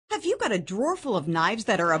Have you got a drawer full of knives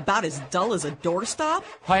that are about as dull as a doorstop?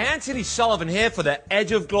 Hi, Anthony Sullivan here for the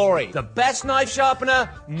Edge of Glory, the best knife sharpener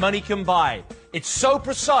money can buy. It's so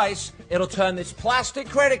precise, it'll turn this plastic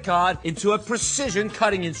credit card into a precision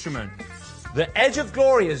cutting instrument. The Edge of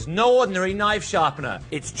Glory is no ordinary knife sharpener.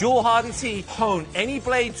 Its jewel-hardened teeth hone any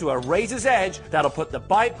blade to a razor's edge that'll put the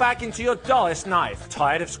bite back into your dullest knife.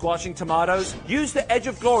 Tired of squashing tomatoes? Use the Edge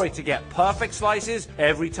of Glory to get perfect slices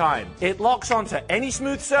every time. It locks onto any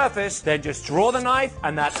smooth surface, then just draw the knife,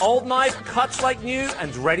 and that old knife cuts like new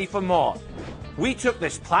and's ready for more. We took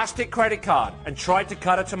this plastic credit card and tried to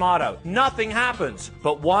cut a tomato. Nothing happens.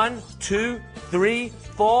 But 1, 2, 3,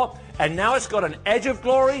 4... and now it's got an Edge of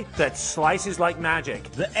Glory that slices like magic.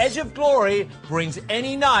 The Edge of Glory brings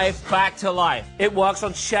any knife back to life. It works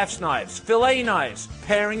on chef's knives, fillet knives,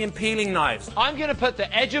 paring and peeling knives. I'm going to put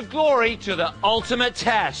the Edge of Glory to the ultimate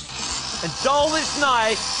test and dull this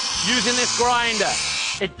knife using this grinder.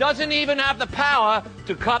 It doesn't even have the power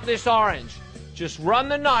to cut this orange. Just run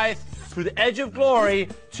the knife through the Edge of Glory,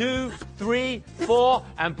 2, 3, 4,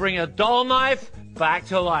 and bring a dull knife back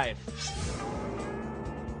to life.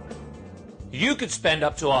 You could spend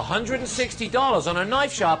up to $160 on a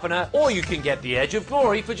knife sharpener, or you can get the Edge of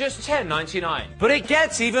Glory for just $10.99. But it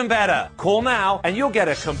gets even better. Call now and you'll get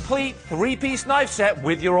a complete 3-piece knife set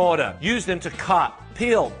with your order. Use them to cut,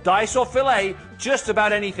 peel, dice, or fillet just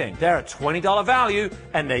about anything. They're a $20 value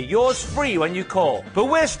and they're yours free when you call. But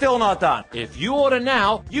we're still not done. If you order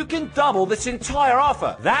now, you can double this entire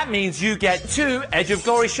offer. That means you get 2 Edge of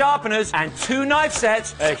Glory sharpeners and 2 knife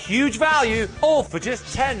sets, a huge value, all for just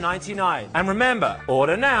 $10.99. And remember,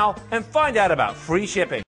 order now and find out about free shipping.